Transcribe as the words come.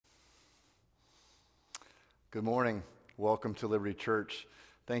Good morning. Welcome to Liberty Church.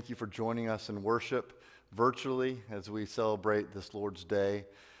 Thank you for joining us in worship virtually as we celebrate this Lord's Day.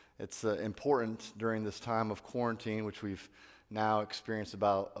 It's important during this time of quarantine, which we've now experienced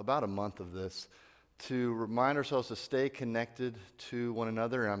about a month of this, to remind ourselves to stay connected to one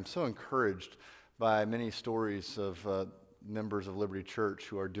another. And I'm so encouraged by many stories of members of Liberty Church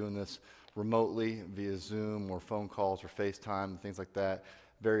who are doing this remotely via Zoom or phone calls or FaceTime and things like that.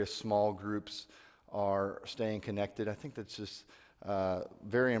 Various small groups are staying connected. I think that's just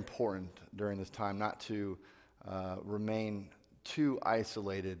very important during this time, not to remain too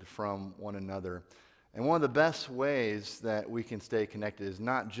isolated from one another. And one of the best ways that we can stay connected is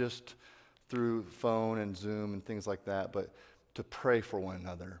not just through phone and Zoom and things like that, but to pray for one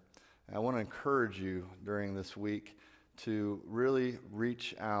another. And I want to encourage you during this week to really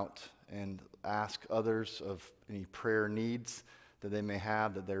reach out and ask others of any prayer needs that they may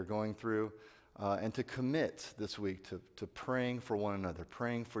have, that they're going through. And to commit this week to praying for one another,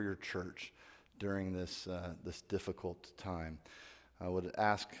 praying for your church during this difficult time. I would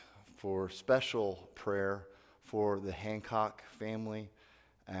ask for special prayer for the Hancock family,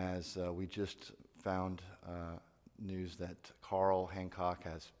 as we just found news that Carl Hancock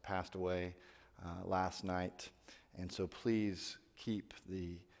has passed away last night. And so please keep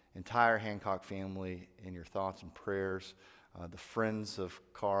the entire Hancock family in your thoughts and prayers. The friends of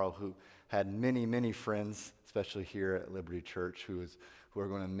Carl, who had many, many friends, especially here at Liberty Church, who are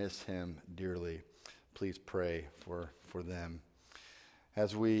going to miss him dearly. Please pray for them.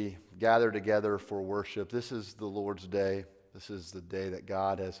 As we gather together for worship, this is the Lord's Day. This is the day that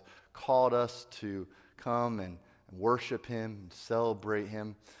God has called us to come and worship Him, celebrate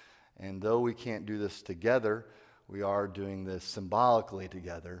Him. And though we can't do this together, we are doing this symbolically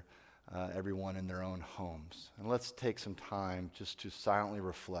together, everyone in their own homes. And let's take some time just to silently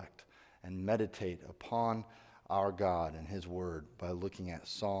reflect and meditate upon our God and His Word by looking at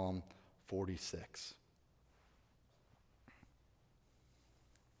Psalm 46.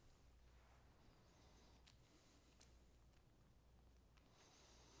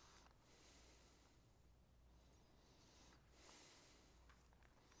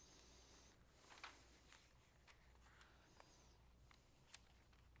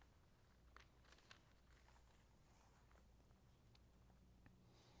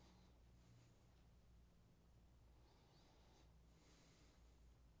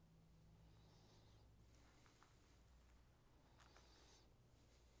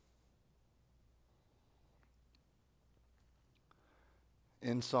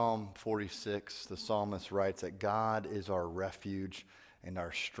 In Psalm 46, the psalmist writes that God is our refuge and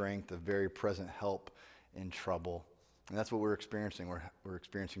our strength, a very present help in trouble. And that's what we're experiencing. We're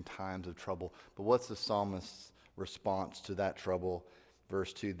experiencing times of trouble. But what's the psalmist's response to that trouble?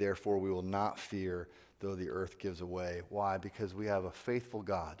 Verse 2, therefore we will not fear though the earth gives away. Why? Because we have a faithful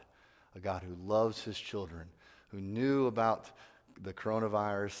God, a God who loves His children, who knew about the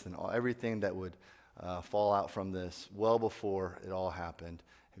coronavirus and everything that would fall out from this well before it all happened,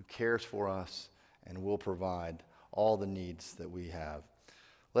 who cares for us and will provide all the needs that we have.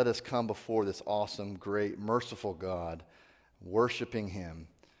 Let us come before this awesome, great, merciful God, worshiping Him.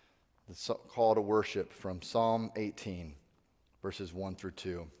 The call to worship from Psalm 18, verses 1 through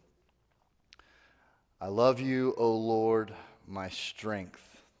 2. I love you, O Lord, my strength.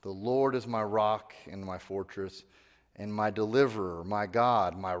 The Lord is my rock and my fortress, and my deliverer, my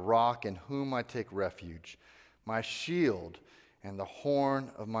God, my rock in whom I take refuge, my shield and the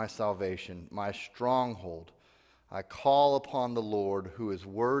horn of my salvation, my stronghold. I call upon the Lord, who is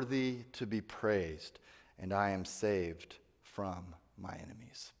worthy to be praised, and I am saved from my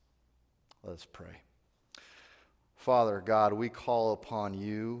enemies. Let us pray. Father God, we call upon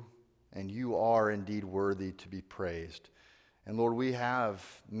you, and you are indeed worthy to be praised. And Lord, we have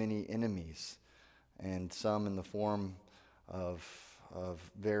many enemies, and some in the form of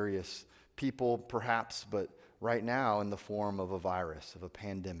various people perhaps, but right now in the form of a virus, of a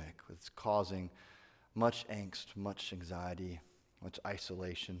pandemic. It's causing much angst, much anxiety, much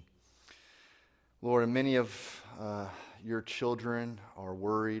isolation. Lord, and many of your children are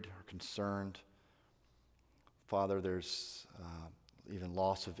worried or concerned. Father, there's even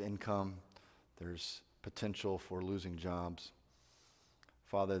loss of income. There's potential for losing jobs.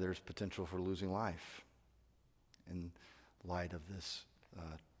 Father, there's potential for losing life in light of this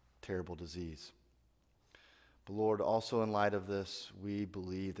terrible disease. But Lord, also in light of this, we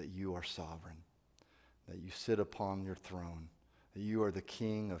believe that you are sovereign, that you sit upon your throne, that you are the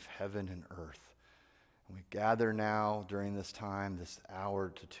King of heaven and earth. And we gather now during this time, this hour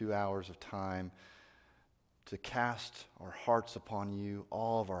to 2 hours of time, to cast our hearts upon you,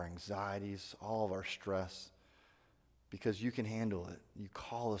 all of our anxieties, all of our stress, because you can handle it. You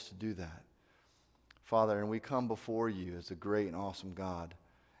call us to do that. Father, and we come before you as a great and awesome God,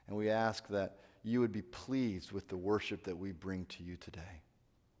 and we ask that you would be pleased with the worship that we bring to you today.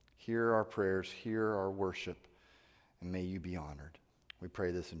 Hear our prayers, hear our worship, and may you be honored. We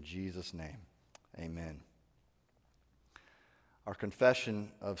pray this in Jesus' name. Amen. Our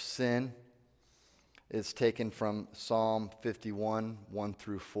confession of sin is taken from Psalm 51, 1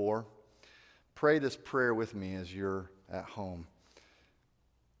 through 4. Pray this prayer with me as you're at home.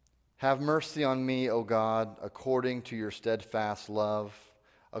 Have mercy on me, O God, according to your steadfast love.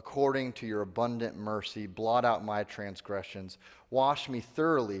 According to your abundant mercy, blot out my transgressions. Wash me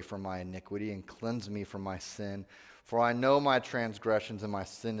thoroughly from my iniquity and cleanse me from my sin. For I know my transgressions and my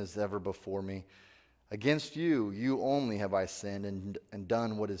sin is ever before me. Against you, you only have I sinned and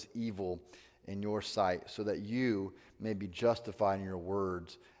done what is evil in your sight, so that you may be justified in your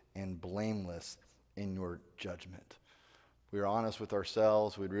words and blameless in your judgment. We are honest with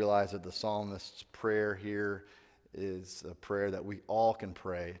ourselves. We realize that the psalmist's prayer here is a prayer that we all can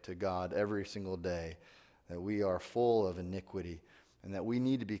pray to God every single day, that we are full of iniquity and that we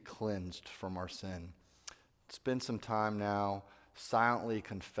need to be cleansed from our sin. Spend some time now silently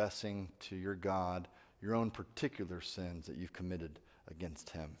confessing to your God your own particular sins that you've committed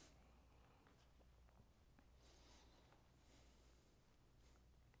against him.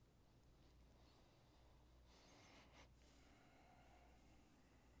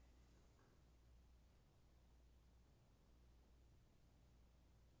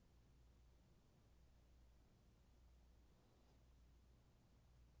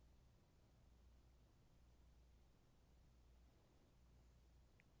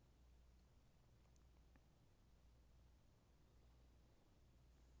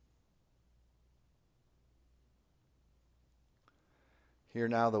 Hear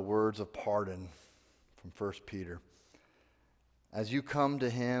now the words of pardon from 1 Peter. As you come to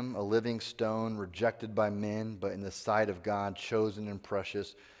him, a living stone, rejected by men, but in the sight of God, chosen and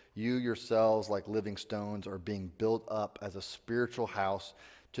precious, you yourselves, like living stones, are being built up as a spiritual house,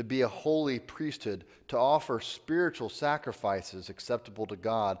 to be a holy priesthood, to offer spiritual sacrifices acceptable to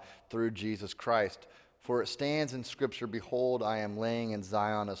God through Jesus Christ. For it stands in Scripture, behold, I am laying in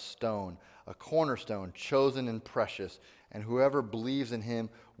Zion a stone, a cornerstone, chosen and precious, and whoever believes in him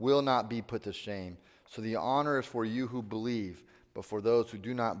will not be put to shame. So the honor is for you who believe, but for those who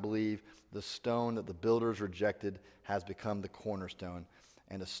do not believe, the stone that the builders rejected has become the cornerstone,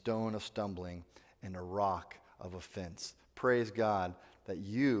 and a stone of stumbling, and a rock of offense. Praise God that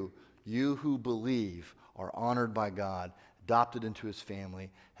you who believe are honored by God, adopted into his family,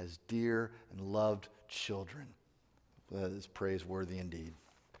 as dear and loved children. That is praiseworthy indeed.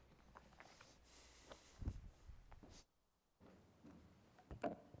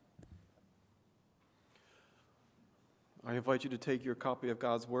 I invite you to take your copy of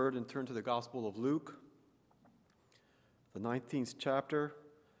God's Word and turn to the Gospel of Luke, the 19th chapter.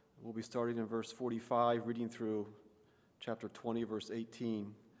 We'll be starting in verse 45, reading through chapter 20, verse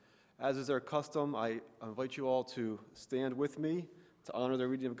 18. As is our custom, I invite you all to stand with me to honor the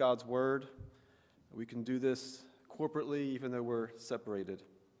reading of God's Word. We can do this corporately, even though we're separated.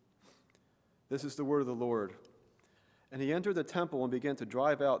 This is the word of the Lord. And he entered the temple and began to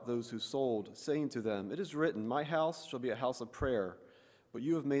drive out those who sold, saying to them, "It is written, my house shall be a house of prayer, but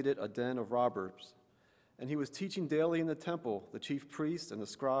you have made it a den of robbers." And he was teaching daily in the temple. The chief priests and the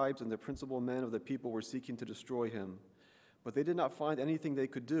scribes and the principal men of the people were seeking to destroy him. But they did not find anything they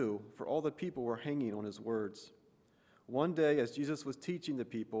could do, for all the people were hanging on his words. One day, as Jesus was teaching the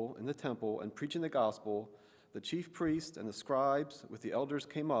people in the temple and preaching the gospel, the chief priests and the scribes with the elders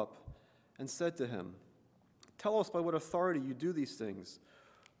came up and said to him, "Tell us by what authority you do these things,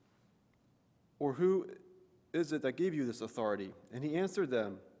 or who is it that gave you this authority?" And he answered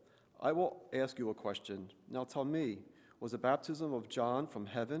them, "I will ask you a question. Now tell me, was the baptism of John from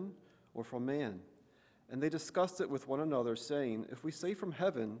heaven or from man?" And they discussed it with one another, saying, "If we say from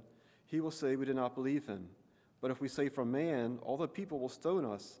heaven, he will say we did not believe him. But if we say from man, all the people will stone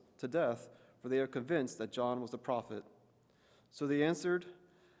us to death, for they are convinced that John was the prophet." So they answered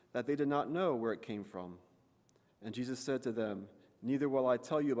that they did not know where it came from. And Jesus said to them, "Neither will I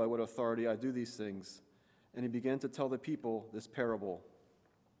tell you by what authority I do these things." And he began to tell the people this parable.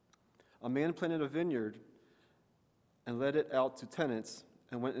 A man planted a vineyard and let it out to tenants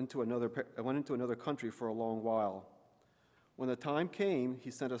and went into another country for a long while. When the time came,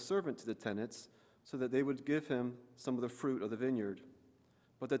 he sent a servant to the tenants so that they would give him some of the fruit of the vineyard.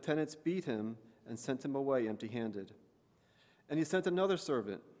 But the tenants beat him and sent him away empty-handed. And he sent another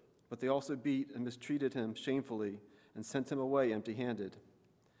servant, but they also beat and mistreated him shamefully and sent him away empty-handed.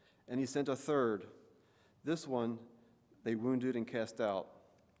 And he sent a third. This one they wounded and cast out.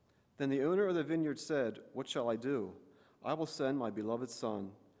 Then the owner of the vineyard said, 'What shall I do? I will send my beloved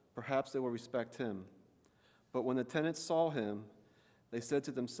son. Perhaps they will respect him.' But when the tenants saw him, they said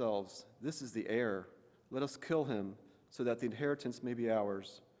to themselves, 'This is the heir. Let us kill him, so that the inheritance may be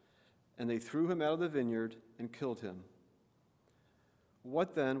ours.' And they threw him out of the vineyard and killed him.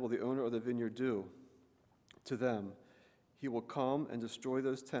 What then will the owner of the vineyard do to them? He will come and destroy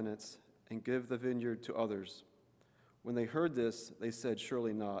those tenants and give the vineyard to others." When they heard this, they said,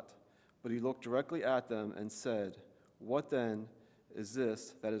 "Surely not." But he looked directly at them and said, "What then is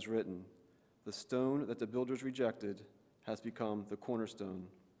this that is written? The stone that the builders rejected has become the cornerstone.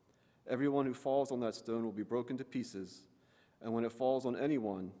 Everyone who falls on that stone will be broken to pieces, and when it falls on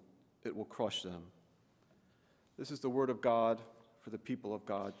anyone, it will crush them." This is the word of God for the people of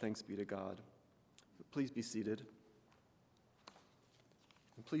God. Thanks be to God. Please be seated.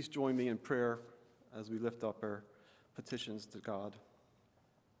 And please join me in prayer as we lift up our petitions to God.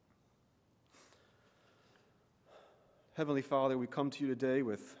 Heavenly Father, we come to you today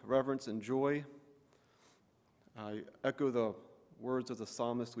with reverence and joy. I echo the words of the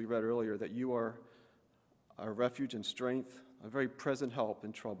psalmist we read earlier, that you are our refuge and strength, a very present help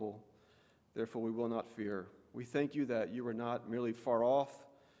in trouble. Therefore, we will not fear. We thank you that you are not merely far off,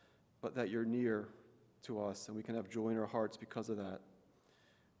 but that you're near to us, and we can have joy in our hearts because of that.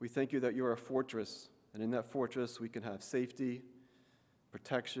 We thank you that you are a fortress, and in that fortress we can have safety,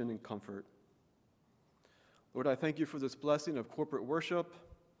 protection, and comfort. Lord, I thank you for this blessing of corporate worship,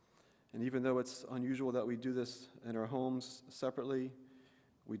 and even though it's unusual that we do this in our homes separately,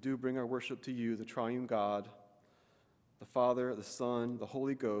 we do bring our worship to you, the triune God, the Father, the Son, the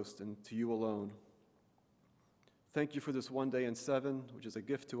Holy Ghost, and to you alone. Thank you for this one day in 7, which is a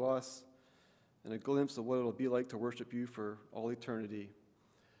gift to us, and a glimpse of what it'll be like to worship you for all eternity.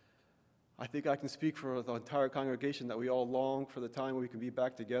 I think I can speak for the entire congregation that we all long for the time when we can be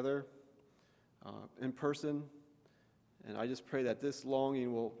back together in person, and I just pray that this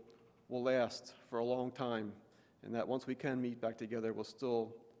longing will last for a long time, and that once we can meet back together, we'll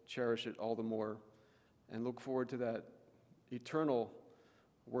still cherish it all the more and look forward to that eternal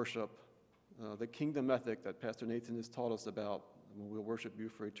worship, the kingdom ethic that Pastor Nathan has taught us about, when we'll worship you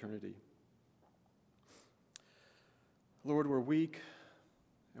for eternity. Lord, we're weak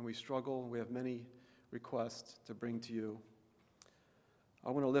and we struggle. We have many requests to bring to you. I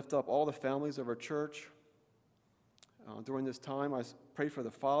want to lift up all the families of our church. During this time, I pray for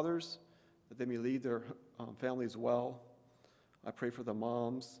the fathers, that they may lead their families well. I pray for the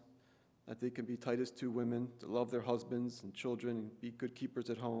moms, that they can be Titus 2 women, to love their husbands and children and be good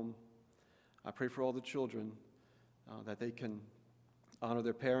keepers at home. I pray for all the children, that they can honor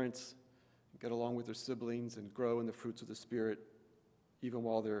their parents, get along with their siblings, and grow in the fruits of the Spirit, even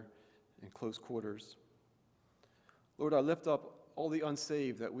while they're in close quarters. Lord, I lift up all the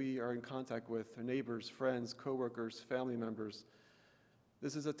unsaved that we are in contact with, our neighbors, friends, coworkers, family members.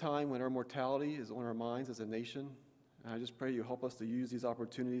 This is a time when our mortality is on our minds as a nation, and I just pray you help us to use these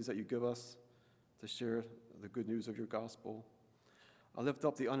opportunities that you give us to share the good news of your gospel. I lift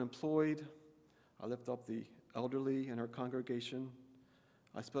up the unemployed. I lift up the elderly in our congregation.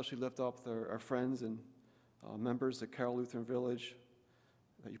 I especially lift up our friends and members at Carroll Lutheran Village,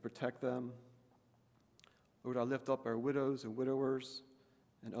 that you protect them. Lord, I lift up our widows and widowers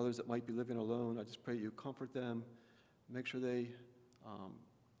and others that might be living alone. I just pray you comfort them, make sure they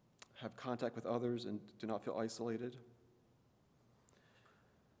have contact with others and do not feel isolated.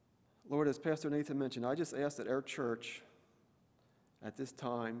 Lord, as Pastor Nathan mentioned, I just ask that our church at this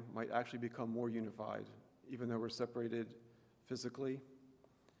time might actually become more unified, even though we're separated physically.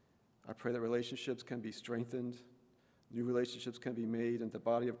 I pray that relationships can be strengthened, new relationships can be made, and the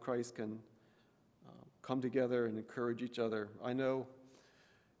body of Christ can come together and encourage each other. I know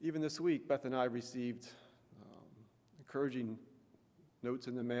even this week, Beth and I received encouraging notes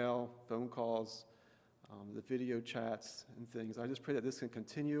in the mail, phone calls, the video chats and things. I just pray that this can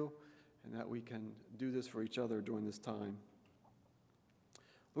continue and that we can do this for each other during this time.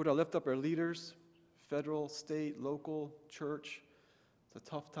 Lord, I lift up our leaders, federal, state, local, church. It's a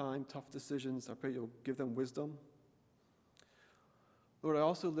tough time, tough decisions. I pray you'll give them wisdom. Lord, I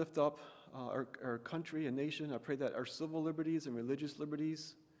also lift up our country and nation. I pray that our civil liberties and religious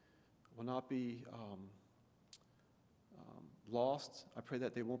liberties will not be lost. I pray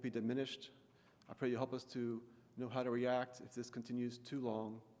that they won't be diminished. I pray you help us to know how to react if this continues too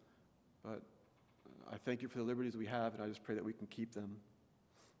long. But I thank you for the liberties we have, and I just pray that we can keep them.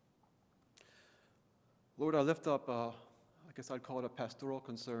 Lord, I lift up, I guess I'd call it a pastoral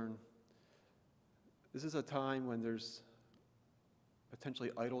concern. This is a time when there's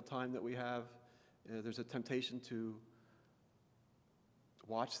potentially idle time that we have. There's a temptation to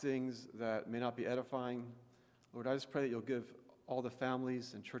watch things that may not be edifying. Lord, I just pray that you'll give all the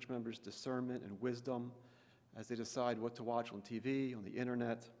families and church members discernment and wisdom as they decide what to watch on TV, on the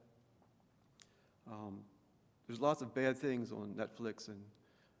internet. There's lots of bad things on Netflix and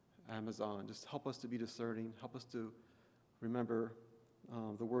Amazon. Just help us to be discerning. Help us to remember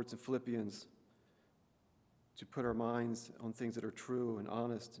the words in Philippians, to put our minds on things that are true and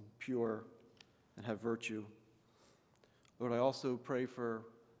honest and pure and have virtue. Lord, I also pray for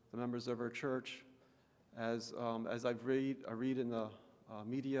the members of our church. As I read in the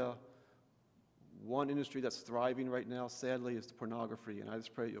media, one industry that's thriving right now, sadly, is pornography. And I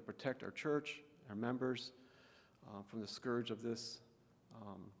just pray you'll protect our church, our members, from the scourge of this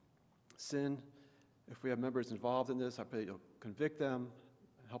sin. If we have members involved in this, I pray you'll convict them,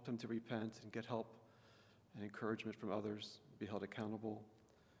 help them to repent, and get help and encouragement from others, be held accountable.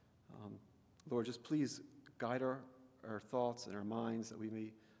 Lord, just please guide our thoughts and our minds that we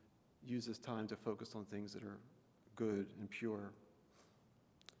may use this time to focus on things that are good and pure.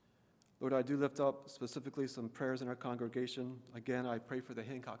 Lord, I do lift up specifically some prayers in our congregation. Again, I pray for the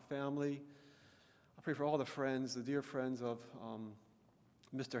Hancock family. I pray for all the friends, the dear friends of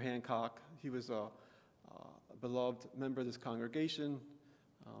Mr. Hancock. He was a beloved member of this congregation,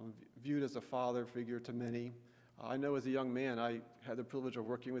 viewed as a father figure to many. I know as a young man, I had the privilege of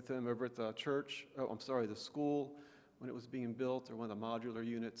working with him over at the the school, when it was being built, or when the modular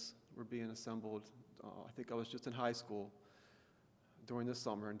units were being assembled. I think I was just in high school during this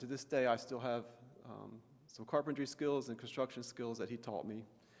summer. And to this day, I still have some carpentry skills and construction skills that he taught me.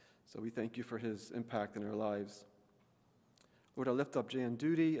 So we thank you for his impact in our lives. Lord, I lift up Jan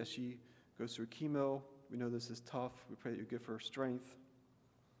Duty as she goes through chemo. We know this is tough. We pray that you give her strength.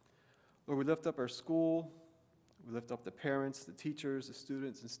 Lord, we lift up our school. We lift up the parents, the teachers, the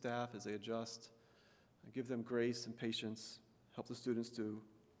students, and staff as they adjust. And give them grace and patience. Help the students to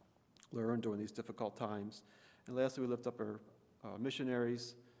learn during these difficult times. And lastly, we lift up our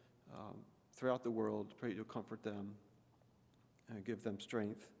missionaries throughout the world. Pray you'll comfort them and give them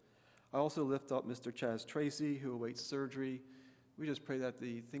strength. I also lift up Mr. Chaz Tracy, who awaits surgery. We just pray that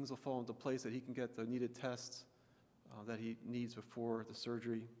the things will fall into place, that he can get the needed tests that he needs before the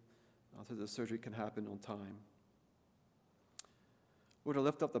surgery, so the surgery can happen on time. Lord, to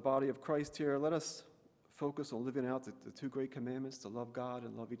lift up the body of Christ here, let us focus on living out the two great commandments, to love God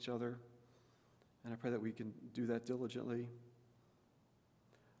and love each other. And I pray that we can do that diligently.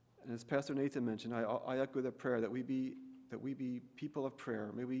 And as Pastor Nathan mentioned, I echo that prayer that we be people of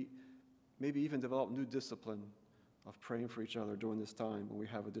prayer. May we maybe even develop new discipline of praying for each other during this time when we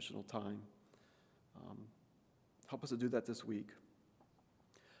have additional time. Help us to do that this week.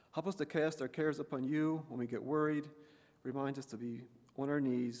 Help us to cast our cares upon you when we get worried. Remind us to be on our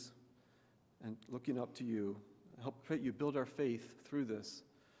knees and looking up to you. Help you build our faith through this,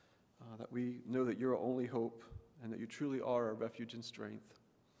 that we know that you're our only hope and that you truly are our refuge and strength.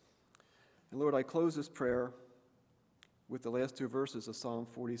 And Lord, I close this prayer with the last two verses of Psalm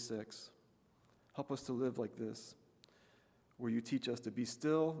 46. Help us to live like this, where you teach us to be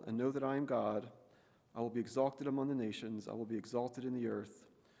still and know that I am God. I will be exalted among the nations. I will be exalted in the earth.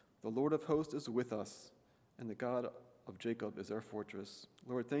 The Lord of hosts is with us, and the God of Jacob is our fortress.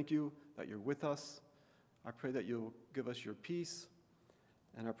 Lord, thank you that you're with us. I pray that you'll give us your peace,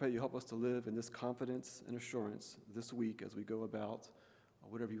 and I pray you help us to live in this confidence and assurance this week as we go about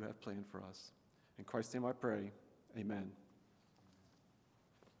whatever you have planned for us. In Christ's name I pray, amen.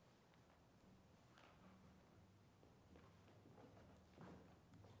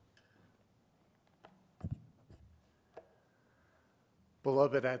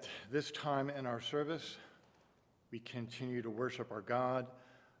 Beloved, at this time in our service, we continue to worship our God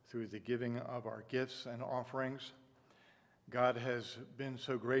through the giving of our gifts and offerings. God has been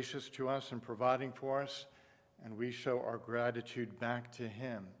so gracious to us in providing for us, and we show our gratitude back to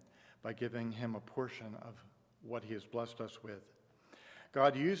him by giving him a portion of what he has blessed us with.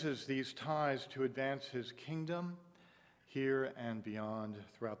 God uses these tithes to advance his kingdom here and beyond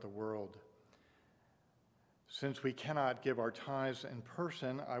throughout the world. Since we cannot give our tithes in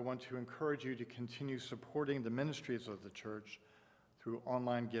person, I want to encourage you to continue supporting the ministries of the church through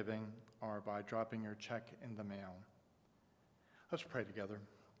online giving or by dropping your check in the mail. Let's pray together.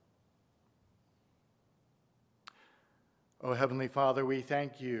 Oh, Heavenly Father, we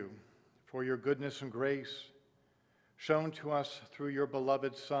thank you for your goodness and grace shown to us through your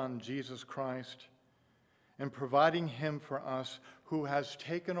beloved Son, Jesus Christ, and providing him for us who has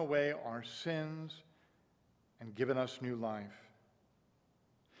taken away our sins and given us new life.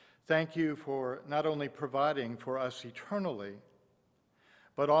 Thank you for not only providing for us eternally,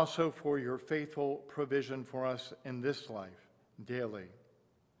 but also for your faithful provision for us in this life daily.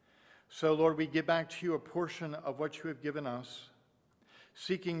 So, Lord, we give back to you a portion of what you have given us,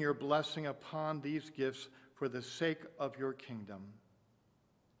 seeking your blessing upon these gifts for the sake of your kingdom.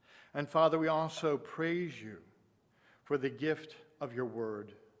 And Father, we also praise you for the gift of your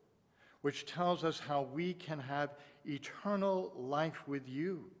word, which tells us how we can have eternal life with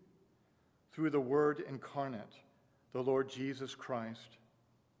you through the Word incarnate, the Lord Jesus Christ.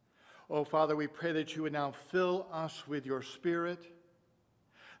 Oh, Father, we pray that you would now fill us with your Spirit,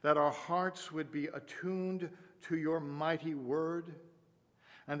 that our hearts would be attuned to your mighty word,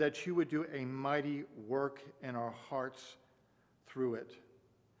 and that you would do a mighty work in our hearts through it.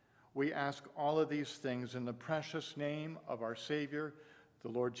 We ask all of these things in the precious name of our Savior, the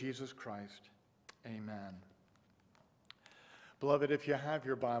Lord Jesus Christ. Amen. Beloved, if you have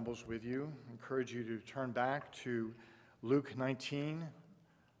your Bibles with you, I encourage you to turn back to Luke 19,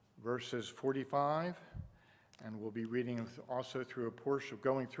 verses 45, and we'll be reading also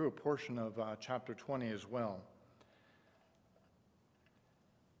going through a portion of chapter 20 as well.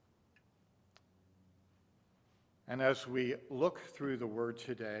 And as we look through the word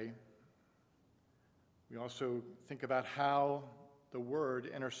today, we also think about how the word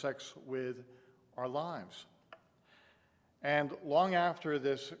intersects with our lives. And long after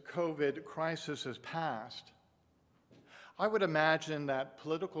this COVID crisis has passed, I would imagine that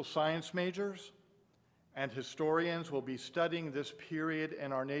political science majors and historians will be studying this period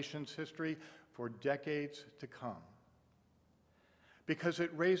in our nation's history for decades to come, because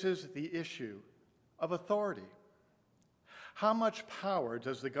it raises the issue of authority. How much power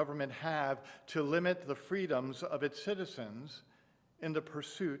does the government have to limit the freedoms of its citizens in the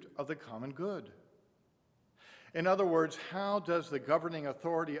pursuit of the common good? In other words, how does the governing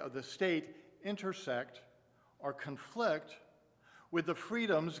authority of the state intersect or conflict with the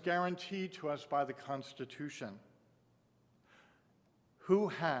freedoms guaranteed to us by the Constitution? Who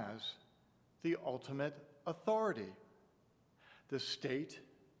has the ultimate authority? The state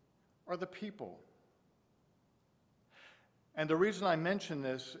or the people? And the reason I mention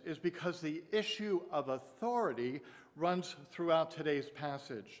this is because the issue of authority runs throughout today's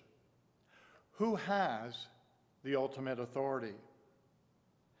passage. Who has the ultimate authority?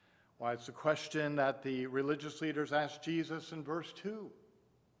 Why, it's a question that the religious leaders asked Jesus in verse 2,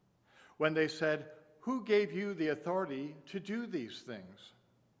 when they said, "Who gave you the authority to do these things?"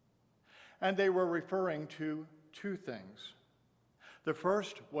 And they were referring to two things. The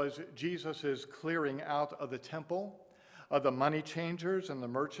first was Jesus' clearing out of the temple of the money changers and the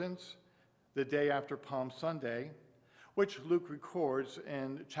merchants the day after Palm Sunday, which Luke records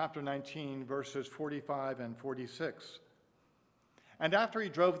in chapter 19, verses 45 and 46. And after he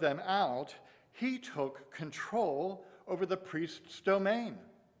drove them out, he took control over the priest's domain,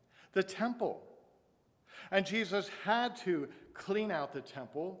 the temple. And Jesus had to clean out the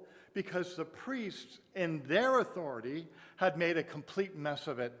temple because the priests, in their authority, had made a complete mess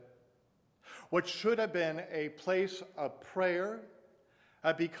of it. What should have been a place of prayer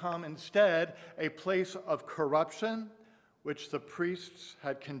had become instead a place of corruption, which the priests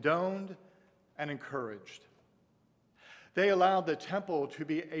had condoned and encouraged. They allowed the temple to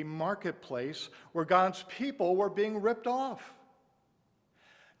be a marketplace where God's people were being ripped off.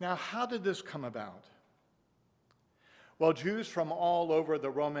 Now, how did this come about? Well, Jews from all over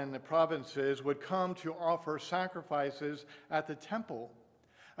the Roman provinces would come to offer sacrifices at the temple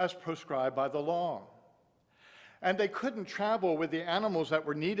as prescribed by the law. And they couldn't travel with the animals that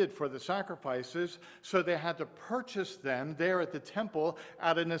were needed for the sacrifices, so they had to purchase them there at the temple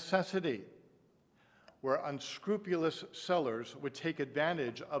out of necessity, where unscrupulous sellers would take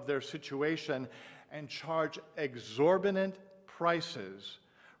advantage of their situation and charge exorbitant prices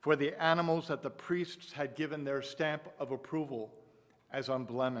for the animals that the priests had given their stamp of approval as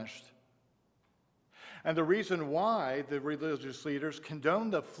unblemished. And the reason why the religious leaders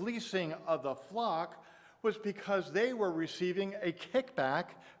condoned the fleecing of the flock was because they were receiving a kickback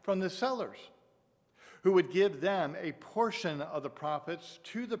from the sellers, who would give them a portion of the profits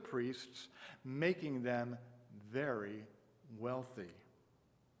to the priests, making them very wealthy.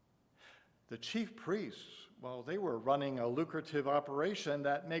 The chief priests, well, they were running a lucrative operation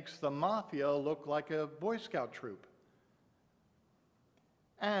that makes the mafia look like a Boy Scout troop.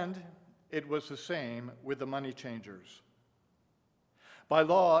 And it was the same with the money changers. By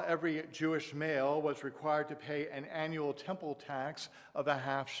law, every Jewish male was required to pay an annual temple tax of a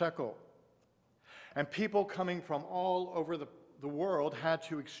half shekel. And people coming from all over the world had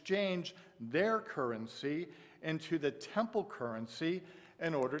to exchange their currency into the temple currency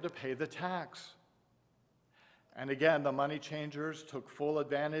in order to pay the tax. And again, the money changers took full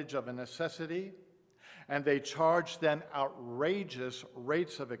advantage of a necessity, and they charged them outrageous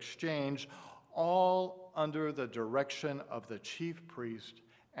rates of exchange, all under the direction of the chief priest,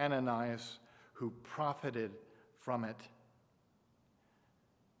 Ananias, who profited from it.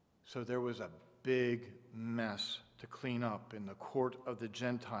 So there was a big mess to clean up in the court of the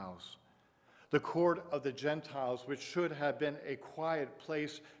Gentiles. The court of the Gentiles, which should have been a quiet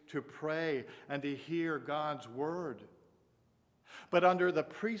place to pray and to hear God's word. But under the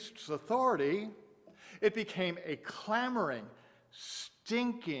priest's authority, it became a clamoring,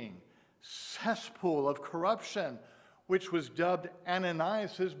 stinking cesspool of corruption, which was dubbed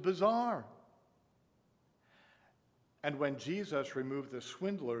Ananias' Bazaar. And when Jesus removed the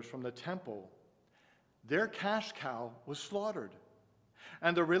swindlers from the temple, their cash cow was slaughtered.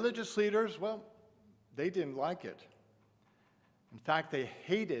 And the religious leaders, well, they didn't like it. In fact, they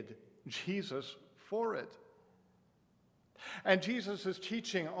hated Jesus for it. And Jesus'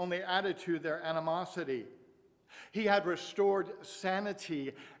 teaching only added to their animosity. He had restored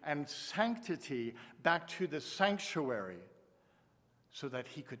sanity and sanctity back to the sanctuary so that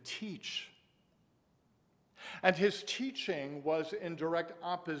he could teach. And his teaching was in direct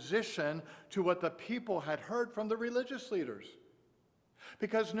opposition to what the people had heard from the religious leaders.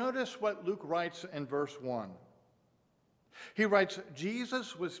 Because notice what Luke writes in verse 1. He writes,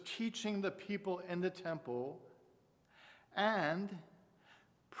 Jesus was teaching the people in the temple and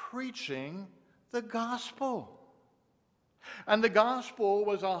preaching the gospel. And the gospel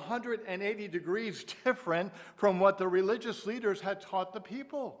was 180 degrees different from what the religious leaders had taught the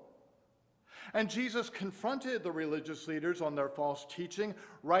people. And Jesus confronted the religious leaders on their false teaching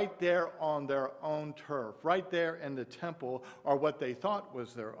right there on their own turf, right there in the temple, or what they thought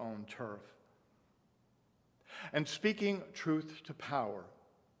was their own turf. And speaking truth to power,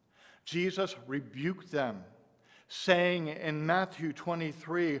 Jesus rebuked them, saying in Matthew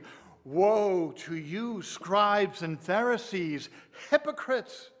 23, "Woe to you, scribes and Pharisees,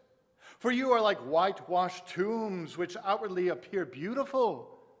 hypocrites! For you are like whitewashed tombs, which outwardly appear beautiful,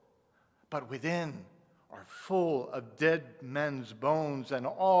 but within are full of dead men's bones and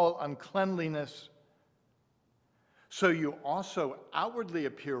all uncleanliness. So you also outwardly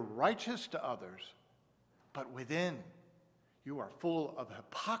appear righteous to others, but within you are full of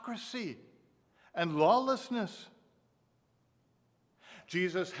hypocrisy and lawlessness."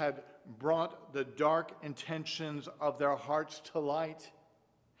 Jesus had brought the dark intentions of their hearts to light,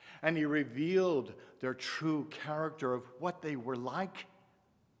 and he revealed their true character of what they were like.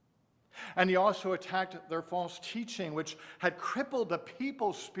 And he also attacked their false teaching, which had crippled the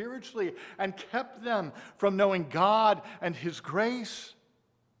people spiritually and kept them from knowing God and his grace.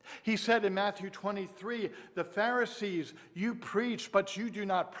 He said in Matthew 23, "The Pharisees, you preach, but you do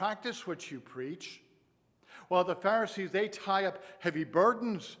not practice what you preach." While the Pharisees, they tie up heavy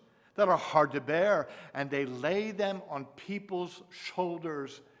burdens that are hard to bear, and they lay them on people's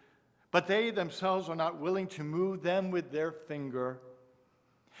shoulders, but they themselves are not willing to move them with their finger.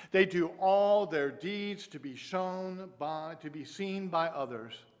 They do all their deeds to be seen by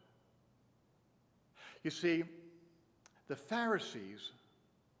others. You see, the Pharisees,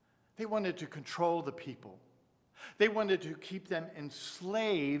 they wanted to control the people. They wanted to keep them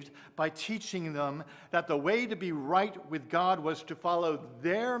enslaved by teaching them that the way to be right with God was to follow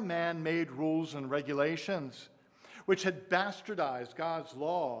their man-made rules and regulations, which had bastardized God's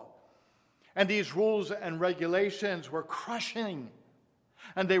law. And these rules and regulations were crushing,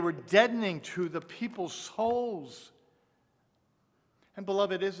 and they were deadening to the people's souls. And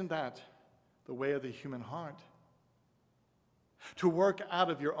beloved, isn't that the way of the human heart? To work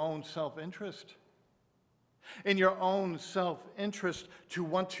out of your own self-interest. In your own self-interest, to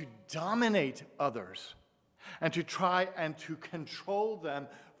want to dominate others and to try and to control them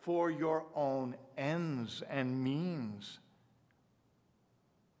for your own ends and means.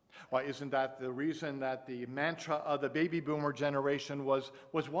 Why, isn't that the reason that the mantra of the baby boomer generation was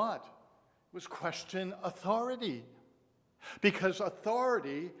what? It was question authority. Because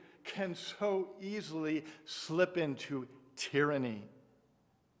authority can so easily slip into tyranny.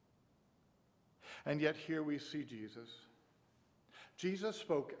 And yet here we see Jesus. Jesus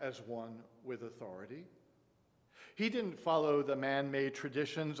spoke as one with authority. He didn't follow the man-made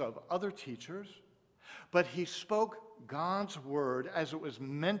traditions of other teachers, but he spoke God's word as it was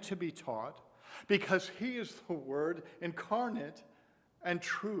meant to be taught, because he is the word incarnate and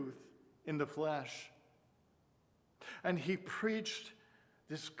truth in the flesh. And he preached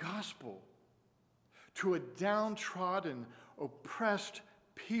this gospel to a downtrodden, oppressed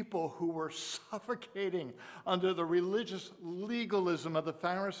people who were suffocating under the religious legalism of the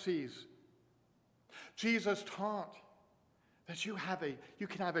Pharisees. Jesus taught That you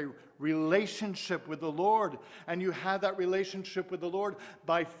can have a relationship with the Lord, and you have that relationship with the Lord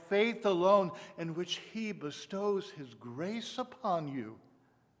by faith alone, in which he bestows his grace upon you.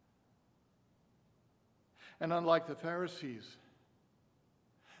 And unlike the Pharisees,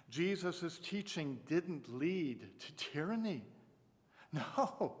 Jesus' teaching didn't lead to tyranny.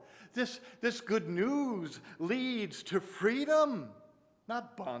 No, this good news leads to freedom,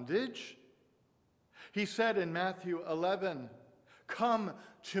 not bondage. He said in Matthew 11, "Come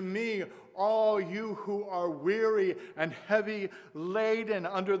to me, all you who are weary and heavy laden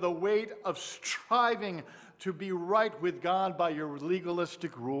under the weight of striving to be right with God by your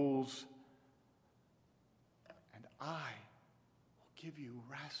legalistic rules, and I will give you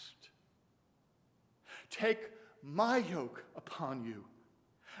rest. Take my yoke upon you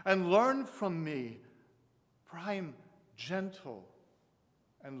and learn from me, for I am gentle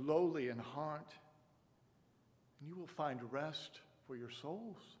and lowly in heart, and you will find rest for your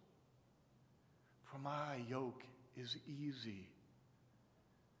souls. For my yoke is easy,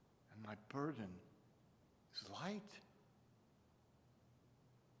 and my burden is light."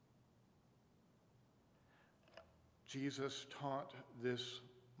 Jesus taught this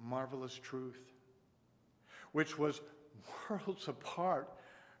marvelous truth, which was worlds apart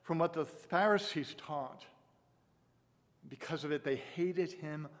from what the Pharisees taught. Because of it, they hated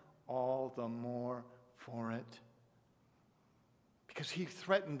him all the more for it. Because he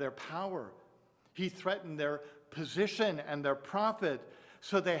threatened their power. He threatened their position and their profit.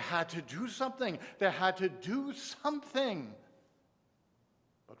 So they had to do something. They had to do something.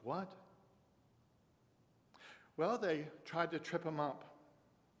 But what? Well, they tried to trip him up,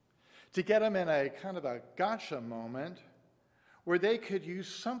 to get him in a kind of a gotcha moment where they could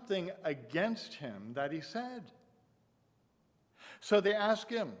use something against him that he said. So they asked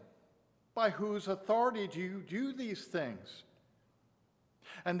him, "By whose authority do you do these things?"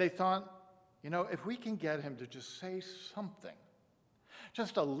 And they thought, if we can get him to just say something,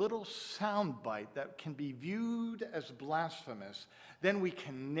 just a little soundbite that can be viewed as blasphemous, then we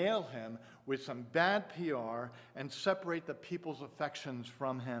can nail him with some bad PR and separate the people's affections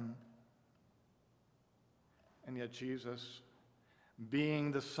from him. And yet Jesus,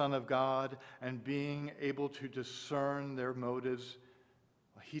 being the Son of God and being able to discern their motives,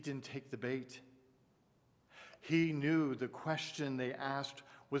 he didn't take the bait. He knew the question they asked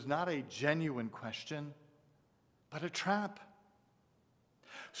was not a genuine question, but a trap.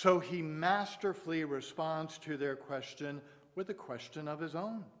 So he masterfully responds to their question with a question of his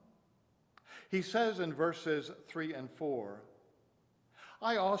own. He says in verses 3 and 4,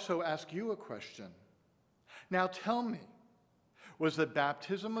 "I also ask you a question. Now tell me, was the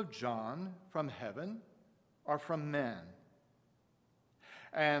baptism of John from heaven or from men?"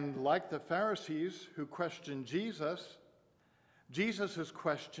 And like the Pharisees who questioned Jesus, Jesus'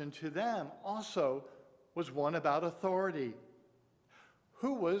 question to them also was one about authority.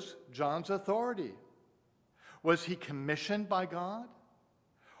 Who was John's authority? Was he commissioned by God,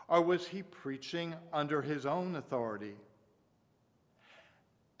 or was he preaching under his own authority?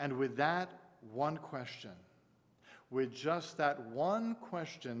 And with that one question, with just that one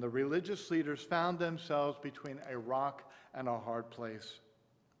question, the religious leaders found themselves between a rock and a hard place.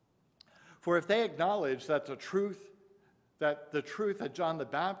 For if they acknowledged that the truth that John the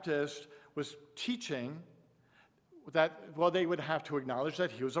Baptist was teaching, they would have to acknowledge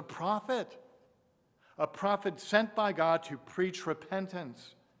that he was a prophet sent by God to preach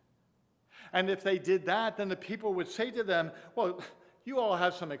repentance. And if they did that, then the people would say to them, "Well, you all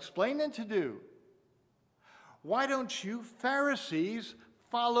have some explaining to do. Why don't you Pharisees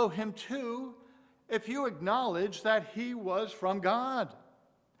follow him too if you acknowledge that he was from God?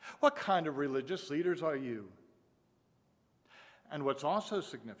 What kind of religious leaders are you?" And what's also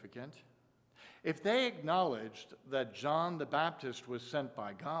significant, if they acknowledged that John the Baptist was sent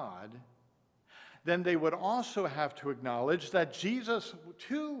by God, then they would also have to acknowledge that Jesus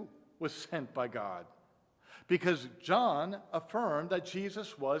too was sent by God, because John affirmed that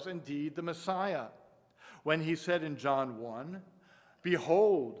Jesus was indeed the Messiah when he said in John 1,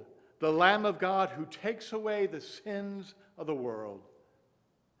 "Behold, the Lamb of God who takes away the sins of the world.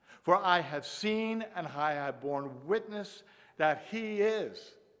 For I have seen and I have borne witness that he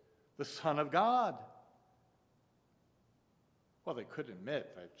is the Son of God." Well, they could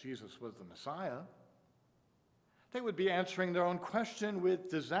admit that Jesus was the Messiah. They would be answering their own question with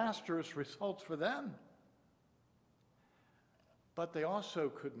disastrous results for them. But they also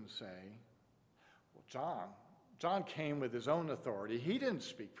couldn't say, "Well, John came with his own authority. He didn't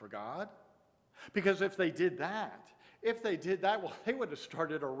speak for God." Because if they did that, well, they would have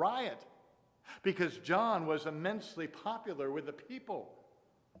started a riot. because John was immensely popular with the people.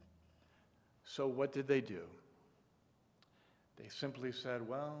 So what did they do? They simply said,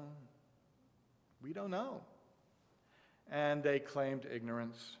 well, we don't know. And they claimed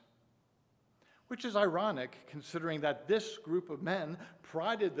ignorance, which is ironic considering that this group of men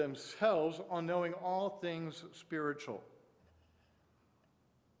prided themselves on knowing all things spiritual.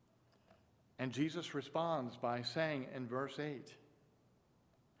 And Jesus responds by saying in verse 8,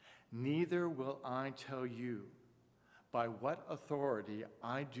 "Neither will I tell you by what authority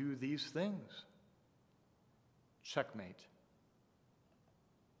I do these things." Checkmate.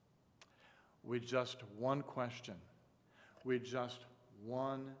 With just one question,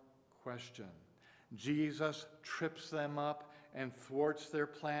 Jesus trips them up and thwarts their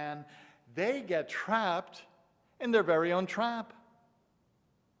plan. They get trapped in their very own trap.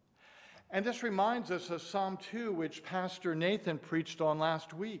 And this reminds us of Psalm 2, which Pastor Nathan preached on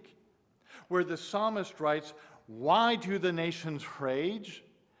last week, where the psalmist writes, "Why do the nations rage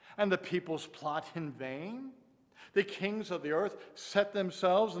and the peoples plot in vain? The kings of the earth set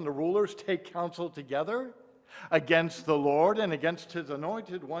themselves and the rulers take counsel together against the Lord and against his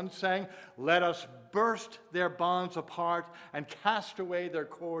anointed one, saying, 'Let us burst their bonds apart and cast away their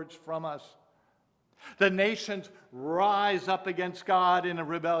cords from us.' The nations rise up against God in a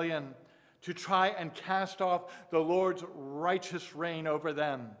rebellion to try and cast off the Lord's righteous reign over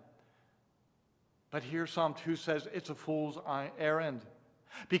them. But here Psalm 2 says it's a fool's errand,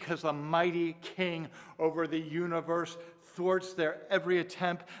 because the mighty king over the universe thwarts their every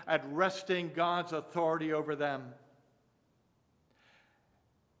attempt at wresting God's authority over them.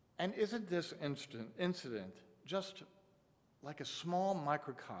 And isn't this incident just like a small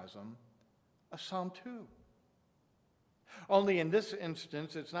microcosm of Psalm 2? Only in this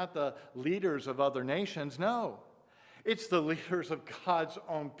instance, it's not the leaders of other nations, no. It's the leaders of God's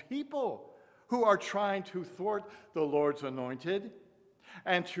own people who are trying to thwart the Lord's anointed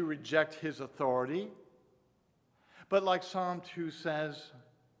and to reject his authority. But like Psalm 2 says,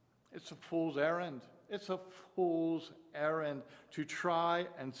 it's a fool's errand. It's a fool's errand to try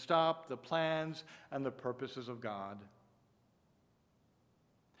and stop the plans and the purposes of God.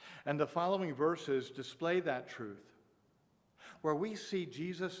 And the following verses display that truth, where we see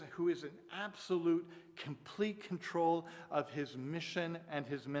Jesus, who is in absolute, complete control of his mission and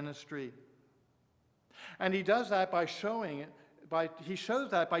his ministry. And he does that by he shows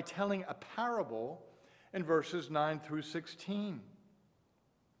that by telling a parable in verses 9 through 16.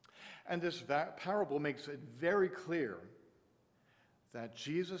 And this parable makes it very clear that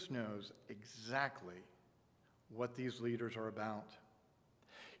Jesus knows exactly what these leaders are about.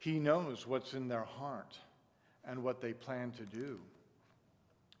 He knows what's in their heart and what they plan to do.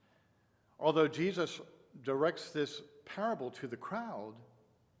 Although Jesus directs this parable to the crowd,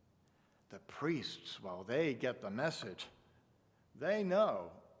 the priests, well, they get the message. They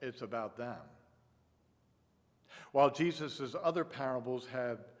know it's about them. While Jesus' other parables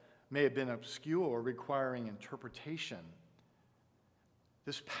may have been obscure, requiring interpretation,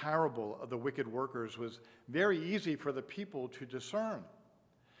 this parable of the wicked workers was very easy for the people to discern,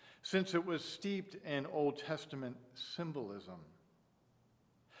 since it was steeped in Old Testament symbolism.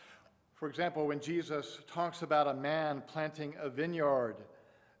 For example, when Jesus talks about a man planting a vineyard,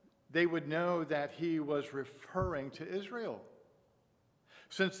 they would know that he was referring to Israel,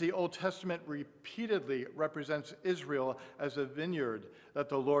 since the Old Testament repeatedly represents Israel as a vineyard that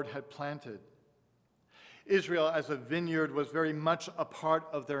the Lord had planted. Israel as a vineyard was very much a part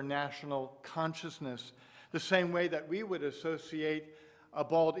of their national consciousness, the same way that we would associate a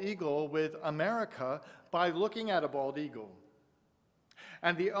bald eagle with America by looking at a bald eagle.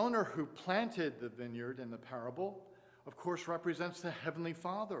 And the owner who planted the vineyard in the parable, of course, represents the Heavenly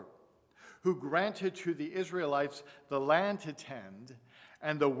Father, who granted to the Israelites the land to tend,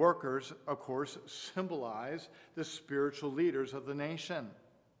 and the workers, of course, symbolize the spiritual leaders of the nation.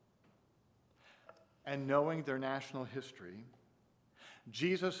 And knowing their national history,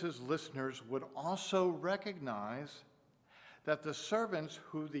 Jesus' listeners would also recognize that the servants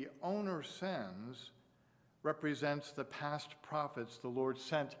who the owner sends represents the past prophets the Lord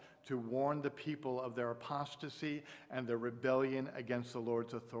sent to warn the people of their apostasy and their rebellion against the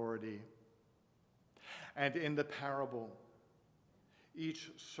Lord's authority. And in the parable,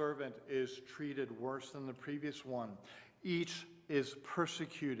 each servant is treated worse than the previous one. Each is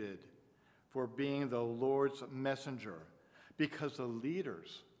persecuted for being the Lord's messenger because the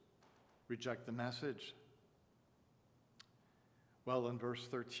leaders reject the message. Well, in verse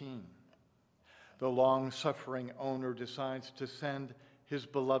 13, the long-suffering owner decides to send his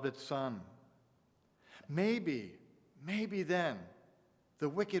beloved son. Maybe then the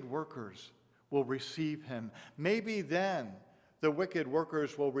wicked workers will receive him. Maybe then the wicked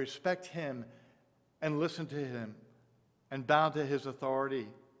workers will respect him and listen to him and bow to his authority.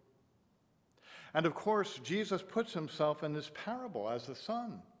 And of course, Jesus puts himself in this parable as the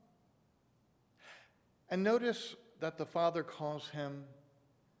Son. And notice that the Father calls him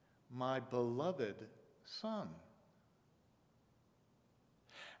my beloved Son.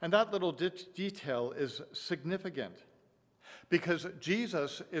 And that little detail is significant because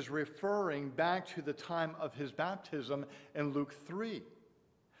Jesus is referring back to the time of his baptism in Luke 3,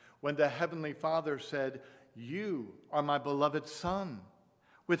 when the Heavenly Father said, "You are my beloved Son,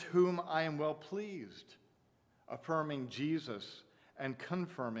 with whom I am well pleased," affirming Jesus and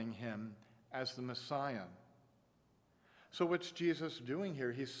confirming him as the Messiah. So what's Jesus doing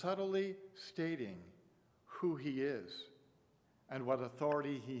here? He's subtly stating who he is and what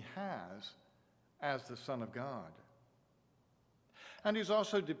authority he has as the Son of God. And he's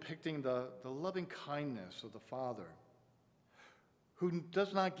also depicting the loving kindness of the Father, who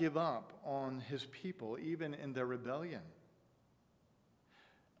does not give up on his people, even in their rebellion.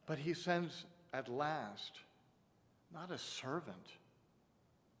 But he sends at last, not a servant,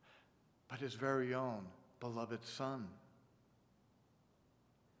 but his very own beloved Son.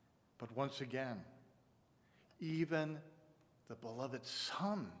 But once again, even the beloved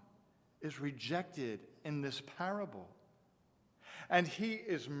Son is rejected in this parable. And he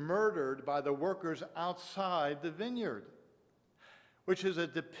is murdered by the workers outside the vineyard, which is a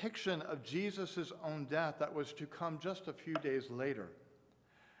depiction of Jesus' own death that was to come just a few days later,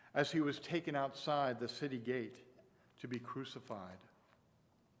 as he was taken outside the city gate to be crucified.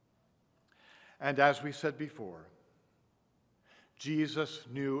 And as we said before, Jesus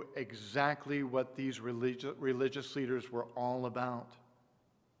knew exactly what these religious leaders were all about,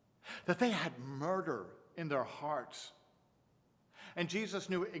 that they had murder in their hearts. And Jesus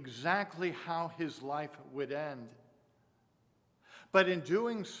knew exactly how his life would end. But in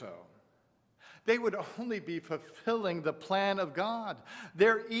doing so, they would only be fulfilling the plan of God.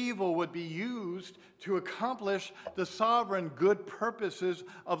 Their evil would be used to accomplish the sovereign good purposes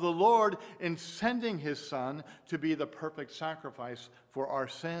of the Lord in sending his Son to be the perfect sacrifice for our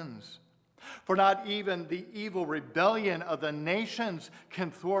sins. For not even the evil rebellion of the nations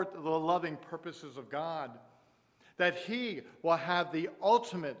can thwart the loving purposes of God, that he will have the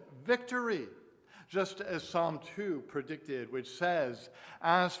ultimate victory. Just as Psalm 2 predicted, which says,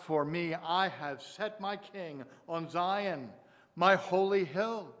 "As for me, I have set my king on Zion, my holy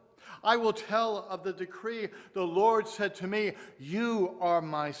hill. I will tell of the decree. The Lord said to me, 'You are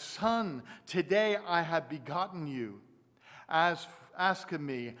my son. Today I have begotten you. Ask of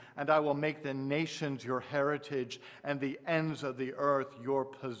me, and I will make the nations your heritage and the ends of the earth your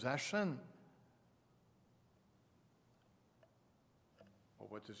possession.'" Well,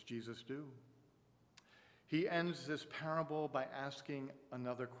 what does Jesus do? He ends this parable by asking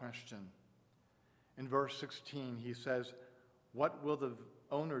another question. In verse 16, he says, "What will the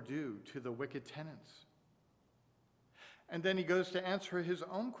owner do to the wicked tenants?" And then he goes to answer his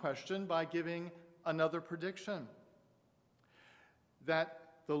own question by giving another prediction,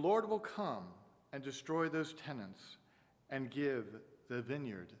 that the Lord will come and destroy those tenants and give the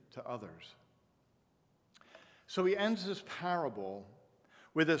vineyard to others. So he ends this parable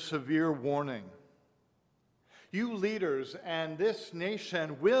with a severe warning. You leaders and this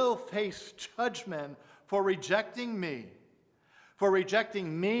nation will face judgment for rejecting me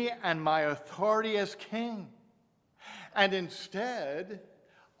and my authority as king. And instead,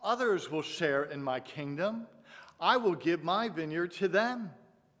 others will share in my kingdom. I will give my vineyard to them.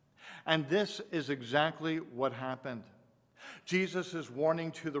 And this is exactly what happened. Jesus'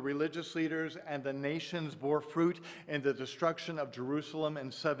 warning to the religious leaders and the nations bore fruit in the destruction of Jerusalem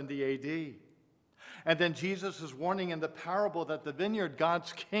in 70 AD. And then Jesus' warning in the parable that the vineyard,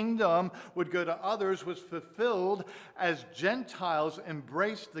 God's kingdom, would go to others was fulfilled as Gentiles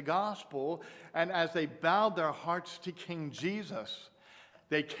embraced the gospel, and as they bowed their hearts to King Jesus,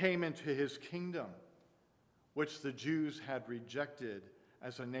 they came into his kingdom, which the Jews had rejected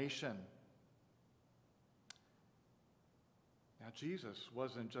as a nation. Now, Jesus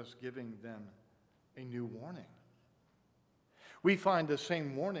wasn't just giving them a new warning. We find the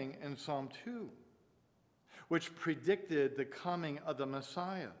same warning in Psalm 2. Which predicted the coming of the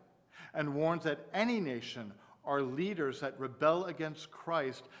Messiah and warns that any nation or leaders that rebel against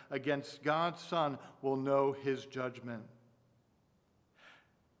Christ, against God's Son, will know his judgment.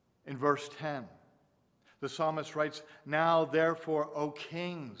 In verse 10, the psalmist writes, "Now therefore, O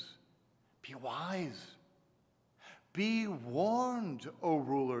kings, be wise. Be warned, O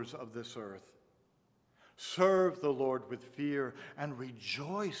rulers of this earth. Serve the Lord with fear and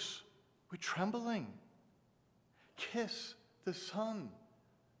rejoice with trembling. Kiss the Son,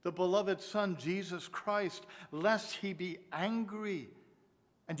 the beloved Son, Jesus Christ, lest he be angry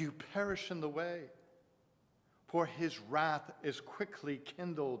and you perish in the way. For his wrath is quickly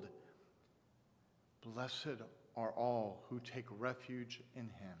kindled. Blessed are all who take refuge in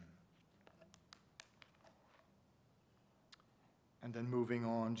him. And then moving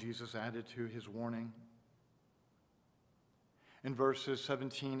on, Jesus added to his warning. In verses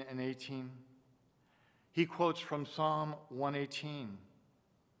 17 and 18, he quotes from Psalm 118,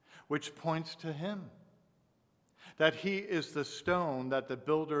 which points to him, that he is the stone that the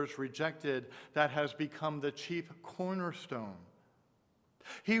builders rejected that has become the chief cornerstone.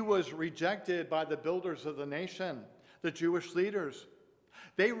 He was rejected by the builders of the nation, the Jewish leaders.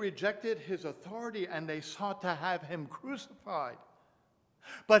 They rejected his authority and they sought to have him crucified.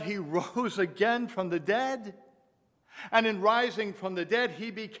 But he rose again from the dead. And in rising from the dead,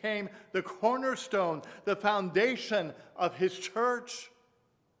 he became the cornerstone, the foundation of his church.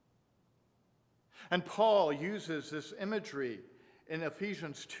 And Paul uses this imagery in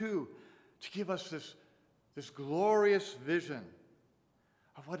Ephesians 2 to give us this glorious vision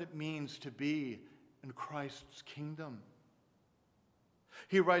of what it means to be in Christ's kingdom.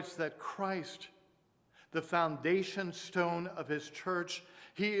 He writes that Christ, the foundation stone of his church,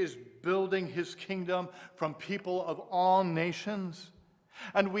 he is building his kingdom from people of all nations.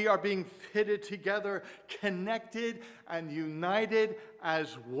 And we are being fitted together, connected and united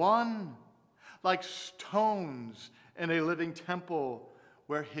as one, like stones in a living temple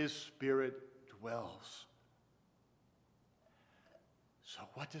where his Spirit dwells. So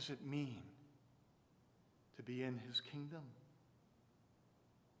what does it mean to be in his kingdom?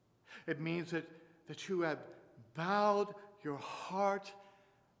 It means that you have bowed your heart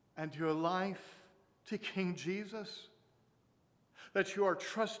and your life to King Jesus, that you are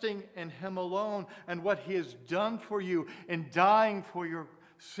trusting in him alone and what he has done for you in dying for your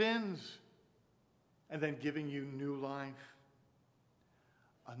sins and then giving you new life,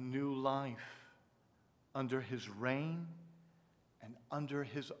 a new life under his reign and under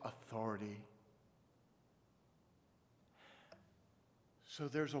his authority. So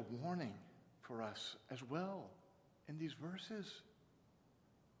there's a warning for us as well in these verses.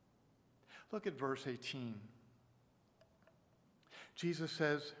 Look at verse 18. Jesus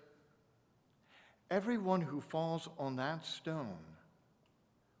says, everyone who falls on that stone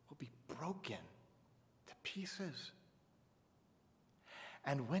will be broken to pieces.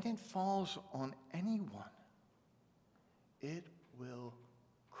 And when it falls on anyone, it will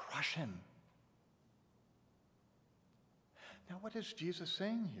crush him. Now, what is Jesus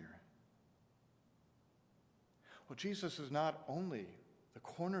saying here? Well, Jesus is not only the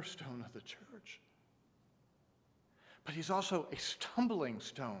cornerstone of the church, but he's also a stumbling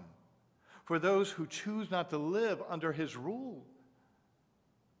stone for those who choose not to live under his rule.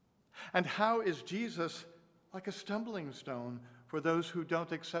 And how is Jesus like a stumbling stone for those who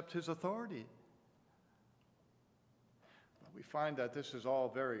don't accept his authority? Well, we find that this is all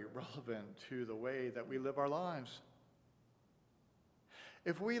very relevant to the way that we live our lives.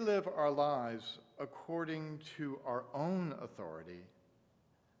 If we live our lives according to our own authority,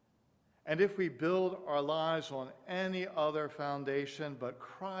 and if we build our lives on any other foundation but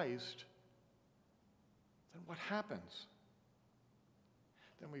Christ, then what happens?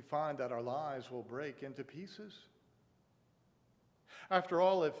 Then we find that our lives will break into pieces. After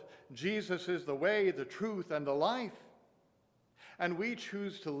all, if Jesus is the way, the truth, and the life, and we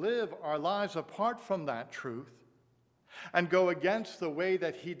choose to live our lives apart from that truth and go against the way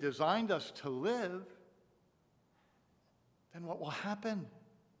that he designed us to live, then what will happen?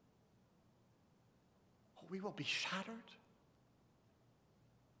 We will be shattered.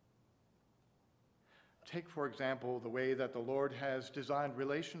 Take, for example, the way that the Lord has designed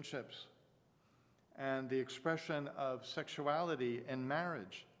relationships and the expression of sexuality in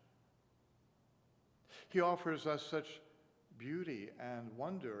marriage. He offers us such beauty and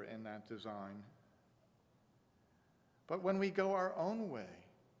wonder in that design. But when we go our own way,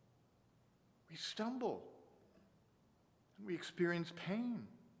 we stumble and we experience pain.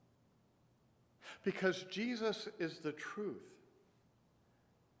 Because Jesus is the truth.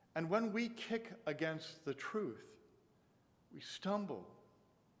 And when we kick against the truth, we stumble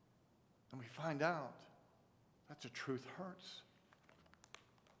and we find out that the truth hurts.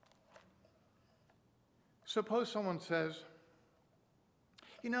 Suppose someone says,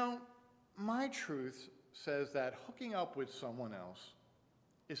 you know, my truth says that hooking up with someone else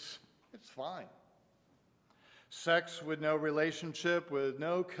it's fine. Sex with no relationship, with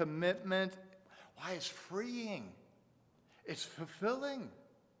no commitment, why, it's freeing. It's fulfilling.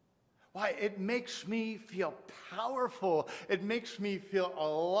 Why? It makes me feel powerful. It makes me feel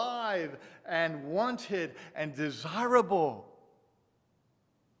alive and wanted and desirable.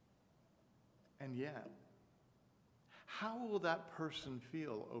 And yet, how will that person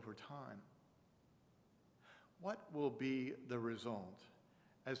feel over time? What will be the result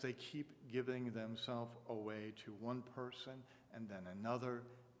as they keep giving themselves away to one person and then another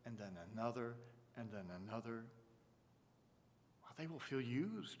and then another and then another? Well, they will feel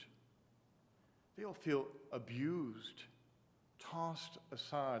used. They'll feel abused, tossed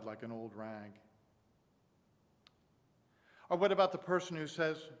aside like an old rag. Or what about the person who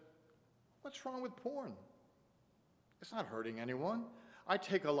says, "What's wrong with porn? It's not hurting anyone. I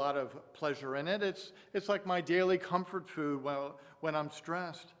take a lot of pleasure in it. It's like my daily comfort food when I'm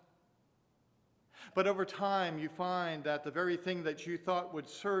stressed." But over time, you find that the very thing that you thought would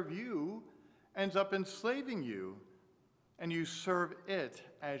serve you ends up enslaving you, and you serve it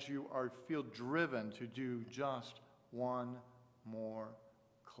as you feel driven to do just one more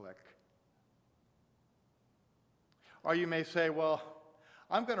click. Or you may say, well,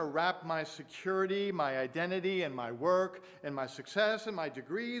 I'm going to wrap my security, my identity, and my work, and my success, and my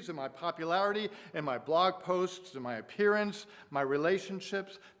degrees, and my popularity, and my blog posts, and my appearance, my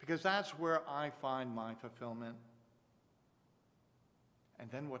relationships, because that's where I find my fulfillment. And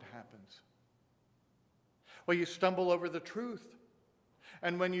then what happens? Well, you stumble over the truth.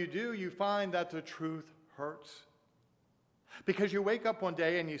 And when you do, you find that the truth hurts. Because you wake up one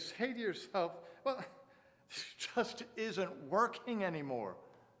day and you say to yourself, well, this just isn't working anymore.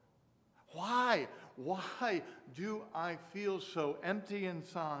 Why? Why do I feel so empty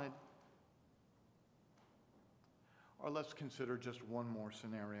inside? Or let's consider just one more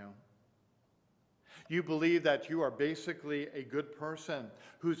scenario. You believe that you are basically a good person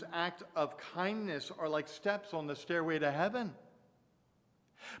whose act of kindness are like steps on the stairway to heaven.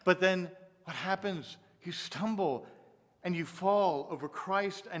 But then what happens? You stumble and you fall over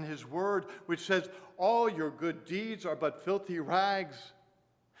Christ and his word, which says all your good deeds are but filthy rags,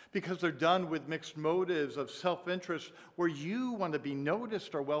 because they're done with mixed motives of self-interest where you want to be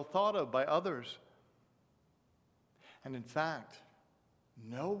noticed or well thought of by others. And in fact,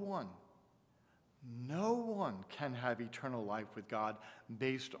 no one can have eternal life with God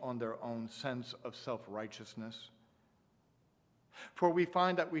based on their own sense of self-righteousness. For we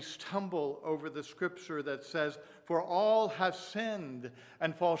find that we stumble over the scripture that says, "For all have sinned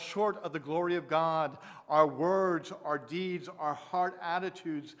and fall short of the glory of God." Our words, our deeds, our heart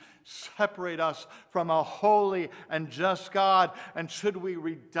attitudes separate us from a holy and just God. And should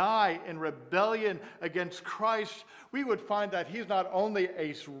we die in rebellion against Christ, we would find that he's not only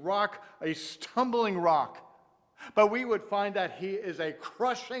a rock, a stumbling rock, but we would find that he is a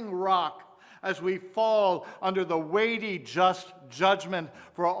crushing rock as we fall under the weighty just judgment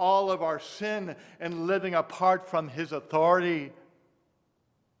for all of our sin and living apart from his authority.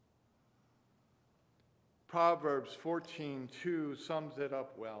 Proverbs 14:2 sums it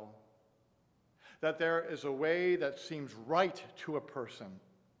up well, that there is a way that seems right to a person,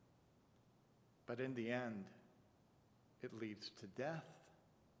 but in the end, it leads to death.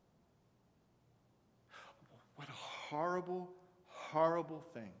 What a horrible, horrible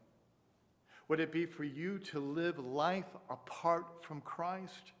thing would it be for you to live life apart from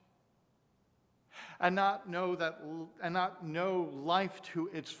Christ and not know life to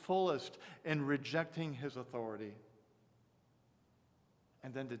its fullest in rejecting his authority,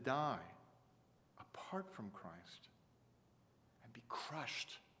 and then to die apart from Christ and be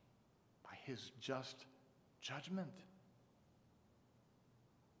crushed by his just judgment?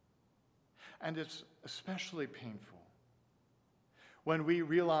 And it's especially painful when we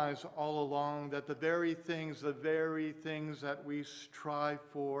realize all along that the very things that we strive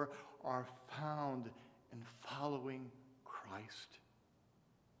for are found in following Christ,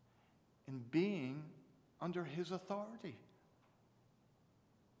 in being under his authority.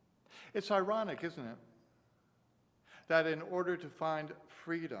 It's ironic, isn't it, that in order to find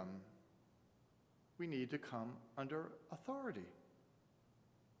freedom, we need to come under authority.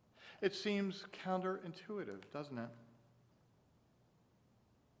 It seems counterintuitive, doesn't it?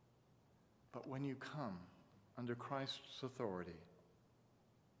 But when you come under Christ's authority,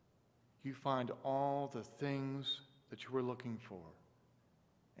 you find all the things that you were looking for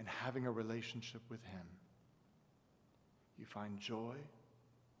in having a relationship with him. You find joy,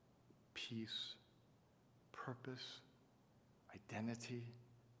 peace, purpose, identity,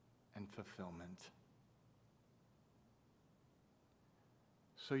 and fulfillment.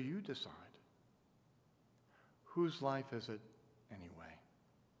 So you decide, whose life is it anyway?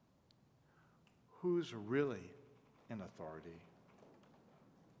 Who's really in authority?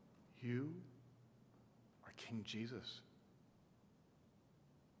 You are King Jesus.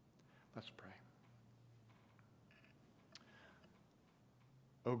 Let's pray.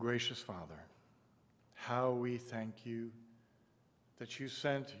 O gracious Father, how we thank you that you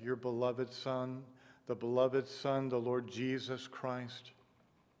sent your beloved Son, the Lord Jesus Christ,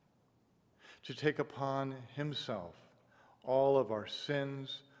 to take upon himself all of our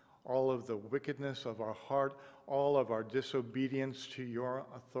sins, all of the wickedness of our heart, all of our disobedience to your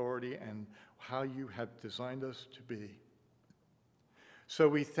authority and how you have designed us to be. So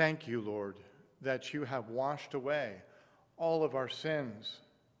we thank you, Lord, that you have washed away all of our sins.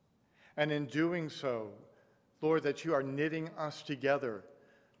 And in doing so, Lord, that you are knitting us together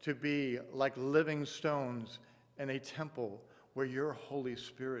to be like living stones in a temple where your Holy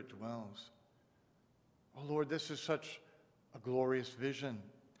Spirit dwells. Oh, Lord, this is such a glorious vision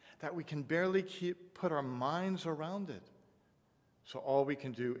that we can barely put our minds around it. So all we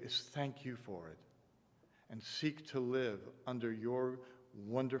can do is thank you for it and seek to live under your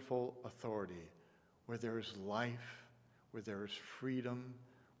wonderful authority where there is life, where there is freedom,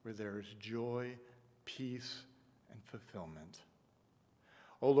 where there is joy, peace, and fulfillment.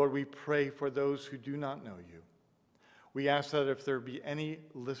 Oh Lord, we pray for those who do not know you. We ask that if there be any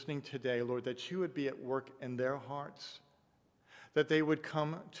listening today, Lord, that you would be at work in their hearts, that they would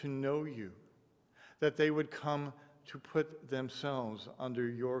come to know you, that they would come to put themselves under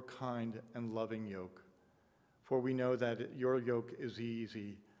your kind and loving yoke. For we know that your yoke is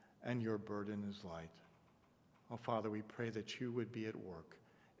easy and your burden is light. Oh Father, we pray that you would be at work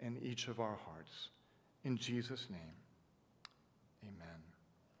in each of our hearts. In Jesus' name, amen.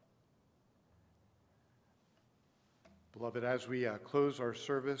 Beloved, as we close our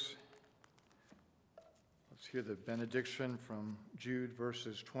service, let's hear the benediction from Jude,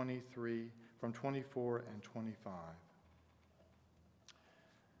 verses 24 and 25.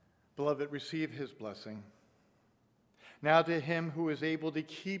 Beloved, receive his blessing. Now to him who is able to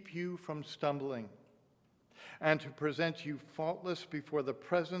keep you from stumbling and to present you faultless before the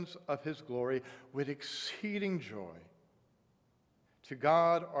presence of his glory with exceeding joy. To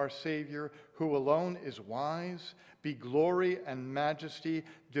God our Savior, who alone is wise, be glory and majesty,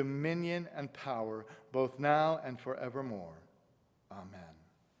 dominion and power, both now and forevermore. Amen.